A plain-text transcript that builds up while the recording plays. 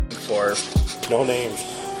or... No names.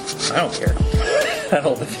 I don't care. I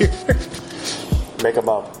don't live here. Make them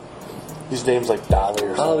up. These names like Dolly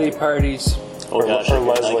or something. Holiday parties. Oh gosh, or I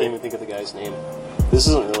Leslie. can't even think of the guy's name. This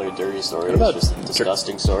isn't really a dirty story. What about It's just a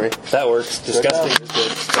disgusting story. That works. Disgusting is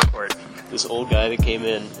good. Go for it. This old guy that came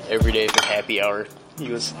in every day for happy hour. He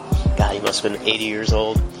must have been 80 years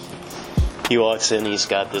old. He walks in, he's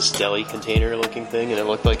got this deli container looking thing, and it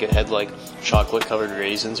looked like it had like chocolate covered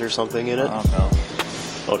raisins or something in it. Oh no.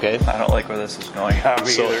 Okay. I don't like where this is going.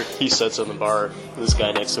 So he sits on the bar. This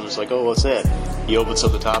guy next to him is like, "Oh, what's that?" He opens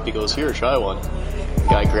up the top. He goes, "Here, try one." The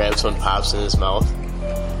guy grabs one, pops in his mouth,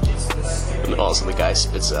 and also the guy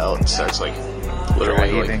spits it out and starts like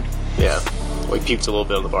literally like, like puked a little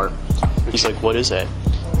bit on the bar. He's like, "What is that?"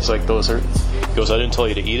 He's like, "Those are." He goes, "I didn't tell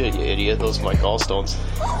you to eat it, you idiot. Those are my gallstones."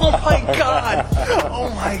 Oh my god! Oh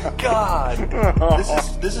my god!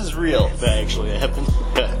 This is real. That actually happened.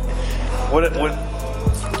 What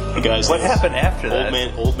The guy's What happened after that?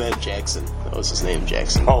 Old man Jackson. That was his name,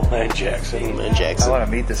 Jackson. Old man Jackson. Old man Jackson. I want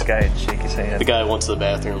to meet this guy and shake his hand. The guy went to the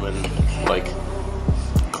bathroom and like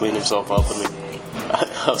cleaned himself up, and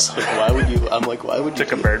I was like, "Why would you?" I'm like, "Why would you?"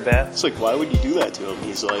 Took a bird bath? It's like, "Why would you do that to him?"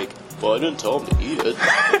 He's like, "Well, I didn't tell him to eat it."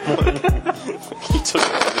 He took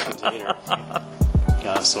it out of the container.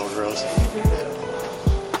 God, so gross.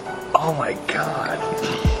 Oh my god.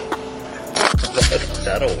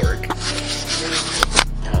 That'll work.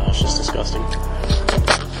 God, it's just disgusting.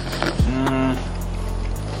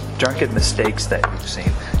 Drunken mistakes that you've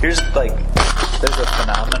seen. There's a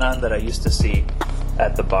phenomenon that I used to see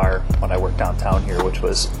at the bar when I worked downtown here, which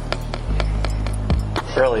was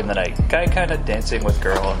early in the night. Guy kind of dancing with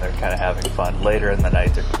girl and they're kind of having fun. Later in the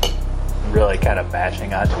night, they're really kind of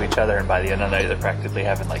bashing onto each other, and by the end of the night, they're practically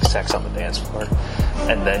having like sex on the dance floor.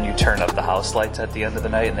 And then you turn up the house lights at the end of the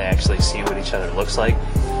night and they actually see what each other looks like.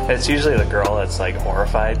 And it's usually the girl that's like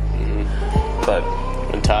horrified. But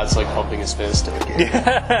And Todd's like pumping his fist.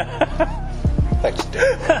 Thanks, dude.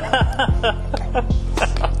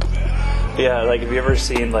 yeah, like have you ever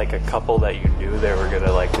seen like a couple that you knew they were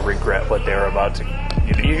gonna like regret what they were about to?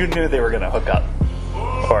 You knew they were gonna hook up,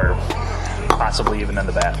 or possibly even in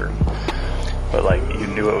the bathroom, but like you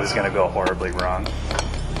knew it was gonna go horribly wrong.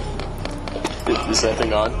 Is that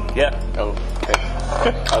thing on? Yeah. Oh, okay.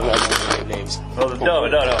 I'm not going to name names. Well, no.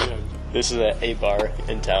 This is at a bar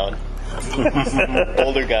in town.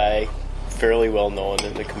 Older guy, fairly well known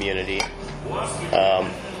in the community.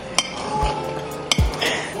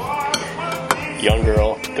 Young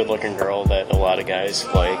girl, good looking girl that a lot of guys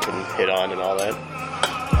like and hit on and all that.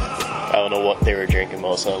 I don't know what they were drinking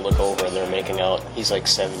most of. I look over and they're making out. He's like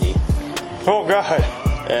 70. Oh, God.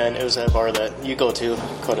 And it was at a bar that you go to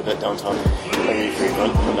quite a bit downtown. Very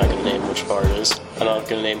frequent. I'm not going to name which bar it is. I'm not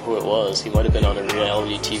going to name who it was. He might have been on a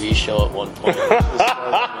reality TV show at one point.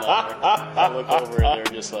 I look over and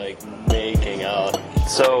they're just like making out.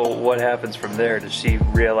 So what happens from there? Does she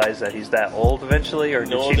realize that he's that old eventually, or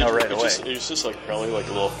did she know right away? It was just like probably like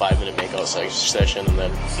a little 5-minute makeout session, and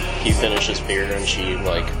then he finished his beer and she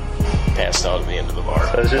like passed out at the end of the bar.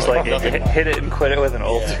 So it was just like nothing. hit it and quit it with an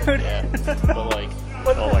old dude. Yeah. But like,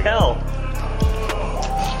 What the hell?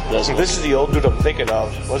 This is the old dude I'm thinking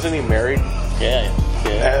of. Wasn't he married? Yeah.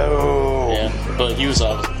 Oh. Yeah, but he was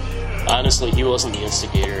honestly, he wasn't the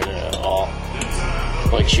instigator in it at all.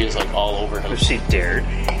 Like, she was like all over him. If she dared.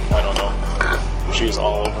 I don't know. She was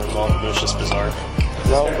all over him. It was just bizarre.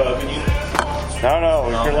 No. No.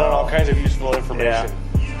 We can learn all kinds of useful information.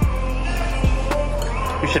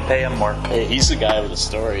 We should pay him more. Hey, he's the guy with the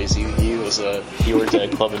stories. He worked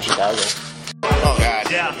at a club in Chicago. Oh,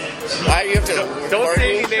 God. Yeah. You have to Don't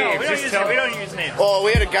say any names. names. We don't use names. Well,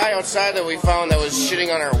 we had a guy outside that we found that was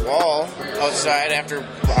shitting on our wall outside after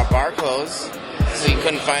our bar closed, so he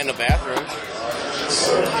couldn't find a bathroom.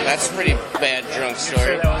 That's a pretty bad drunk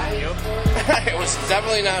story. That wasn't you? It was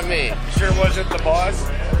definitely not me. Sure wasn't the boss?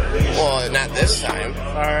 Well, not this time.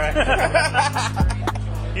 Alright.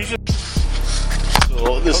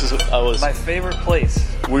 So My favorite place.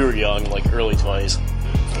 we were young, like early 20s,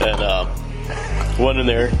 and went in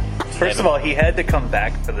there. First of all, he had to come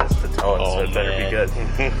back for this to tell us, so it better be good.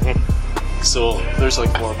 So there's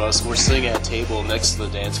like 4 of us. We're sitting at a table next to the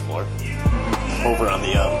dance floor, over on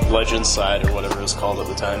the Legends side or whatever it was called at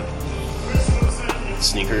the time.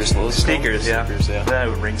 Sneakers, what was it called? Sneakers, yeah. Sneakers,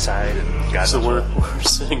 yeah. Ringside and God So knows we're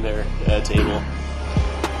sitting there at a table.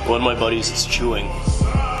 One of my buddies is chewing,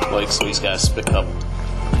 like, so he's got a spit cup.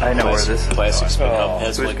 I know where this is. Plastic spit cup.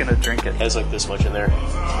 Who's gonna drink it? Has like this much in there.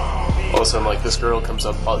 All of a sudden, like, this girl comes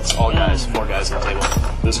up. Oh, it's all guys, 4 guys on the table.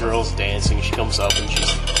 This girl's dancing. She comes up and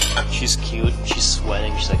she's cute. She's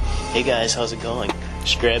sweating. She's like, "Hey guys, how's it going?"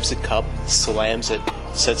 She grabs the cup, slams it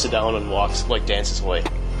sets it down and walks, like dances away,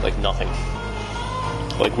 like nothing.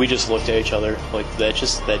 Like we just looked at each other, like that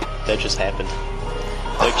just happened.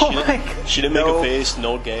 Like she didn't make a face,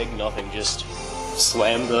 no gag, nothing. Just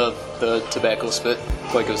slammed the tobacco spit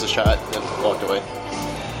like it was a shot and walked away.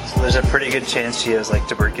 So there's a pretty good chance she has like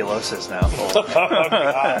tuberculosis now.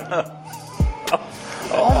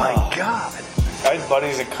 Oh my god. I had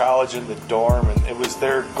buddies in college in the dorm, and it was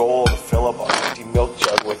their goal to fill up an empty milk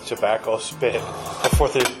jug with tobacco spit before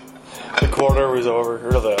the quarter was over,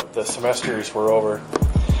 or the semesters were over.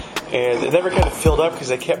 And it never kind of filled up because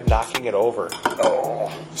they kept knocking it over.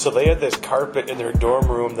 Oh. So they had this carpet in their dorm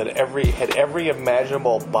room that had every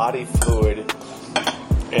imaginable body fluid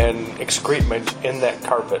and excrement in that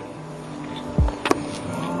carpet.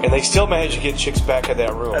 And they still managed to get chicks back in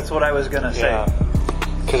that room. That's what I was gonna say. Yeah.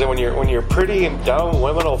 Because when you're pretty and dumb,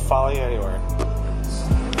 women will follow you anywhere.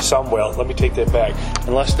 Some will. Let me take that back.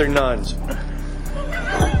 Unless they're nuns.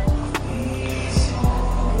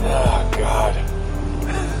 Oh, God.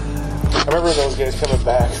 I remember those guys coming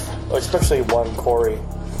back, especially one, Corey.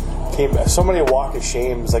 Came so many walk of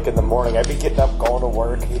shames, like in the morning. I'd be getting up, going to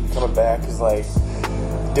work, he'd be coming back. He's like,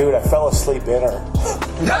 dude, I fell asleep in her.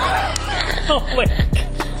 Oh, my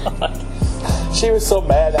God. She was so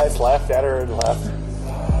mad, I just laughed at her and left.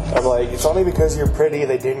 I'm like, it's only because you're pretty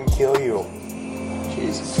they didn't kill you.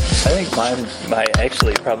 Jesus. I think my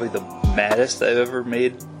actually probably the maddest I've ever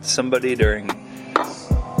made somebody during.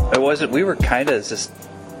 We were kind of this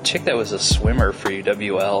chick that was a swimmer for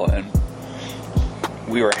UWL, and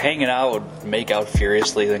we were hanging out, would make out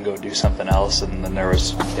furiously, then go do something else, and then there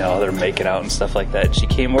was other making out and stuff like that. She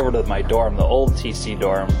came over to my dorm, the old TC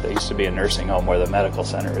dorm. There used to be a nursing home where the medical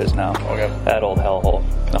center is now. Okay. That old hellhole,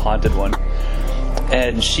 the haunted one.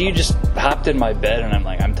 And she just hopped in my bed, and I'm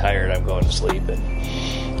like, I'm tired, I'm going to sleep.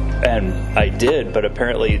 And I did, but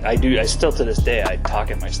apparently I still to this day, I talk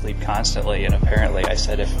in my sleep constantly, and apparently I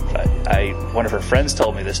said one of her friends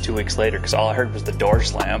told me this 2 weeks later, because all I heard was the door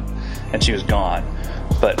slam, and she was gone.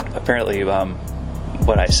 But apparently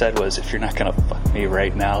what I said was, if you're not going to fuck me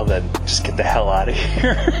right now, then just get the hell out of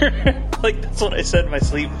here. Like, that's what I said in my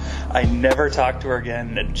sleep. I never talked to her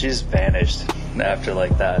again, and she just vanished after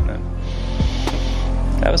like that. And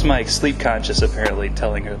that was my sleep conscious apparently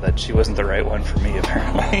telling her that she wasn't the right one for me,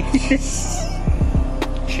 apparently.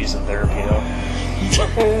 She's in therapy, though.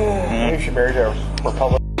 Maybe she married a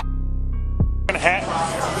Republican. Hat.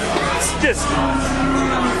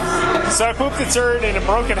 So I pooped the turd and it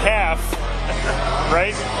broke in half.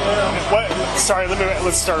 Right? What? Sorry,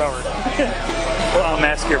 let's start over. Well,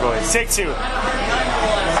 mask your voice. Take two.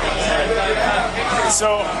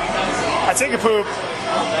 So I take a poop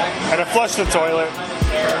and I flush the toilet.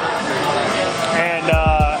 And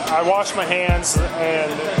I wash my hands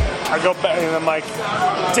and I go back and I'm like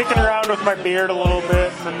ticking around with my beard a little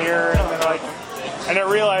bit in the mirror, and I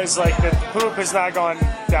realize like the poop has not gone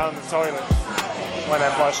down the toilet when I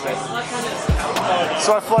flushed it.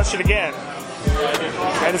 So I flush it again,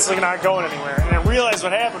 and it's like not going anywhere. And I realized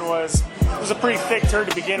what happened was it was a pretty thick turd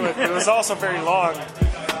to begin with, but it was also very long,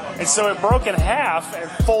 and so it broke in half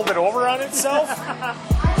and folded over on itself.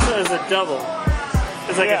 So it was a double.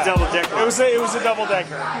 It's like a double decker. It was a double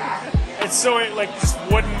decker, and so it like just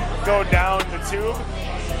wouldn't go down the tube.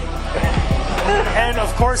 And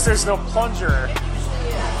of course, there's no plunger.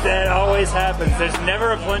 That always happens. There's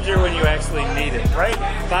never a plunger when you actually need it. Right?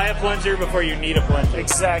 Buy a plunger before you need a plunger.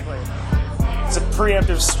 Exactly. It's a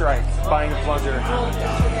preemptive strike, buying a plunger.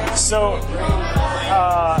 So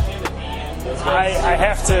I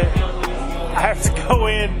have to go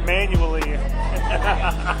in manually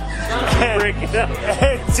and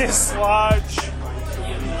dislodge.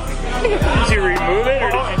 Did you remove it,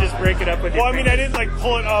 or did you just break it up with your I mean, I didn't like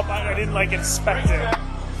pull it up. I didn't like inspect it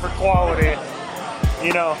for quality.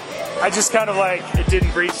 I just kind of like it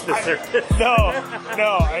didn't breach the surface. No,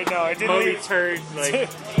 I know it didn't leave turd. Like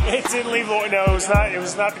it didn't leave. No, it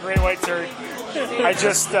was not the great white turd. I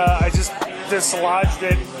just dislodged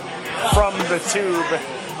it from the tube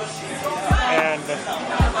and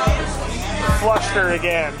flushed her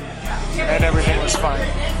again, and everything was fine.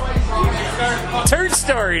 turd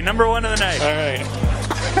story, number one of the night. All right.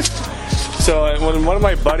 So when one of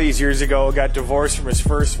my buddies years ago got divorced from his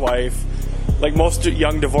first wife, like most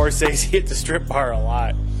young divorcees, he hit the strip bar a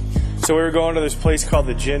lot. So we were going to this place called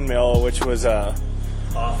the Gin Mill, which was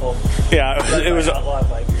Awful. yeah, it was Outlaw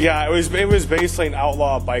biker. yeah, it was basically an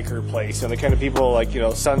outlaw biker place, and the kind of people like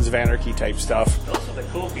Sons of Anarchy type stuff. Those were the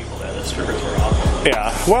cool people there. The strippers were awful.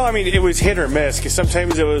 Yeah, well, I mean, it was hit or miss because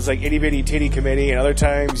sometimes it was like itty bitty titty committee, and other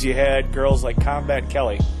times you had girls like Combat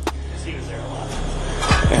Kelly. He was there a lot.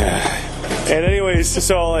 And anyways,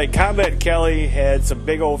 so like Combat Kelly had some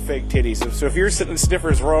big old fake titties. So if you're sitting in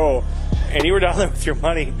Sniffer's Row and you were down there with your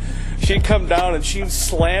money, she'd come down and she'd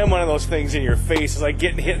slam one of those things in your face. It's like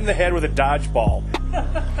getting hit in the head with a dodgeball.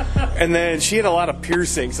 And then she had a lot of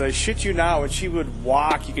piercings. I shit you not, when she would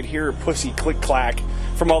walk, you could hear her pussy click-clack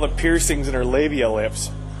from all the piercings in her labia lips.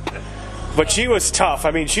 But she was tough.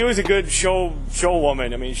 I mean, she was a good show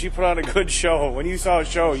woman. I mean, she put on a good show. When you saw a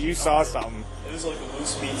show, you saw something. It was like a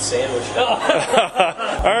loose meat sandwich.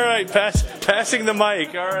 All right, passing the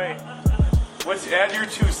mic. All right. Add your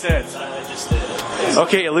 2 cents. I just did.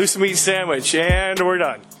 Okay, a loose meat sandwich, and we're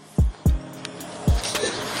done.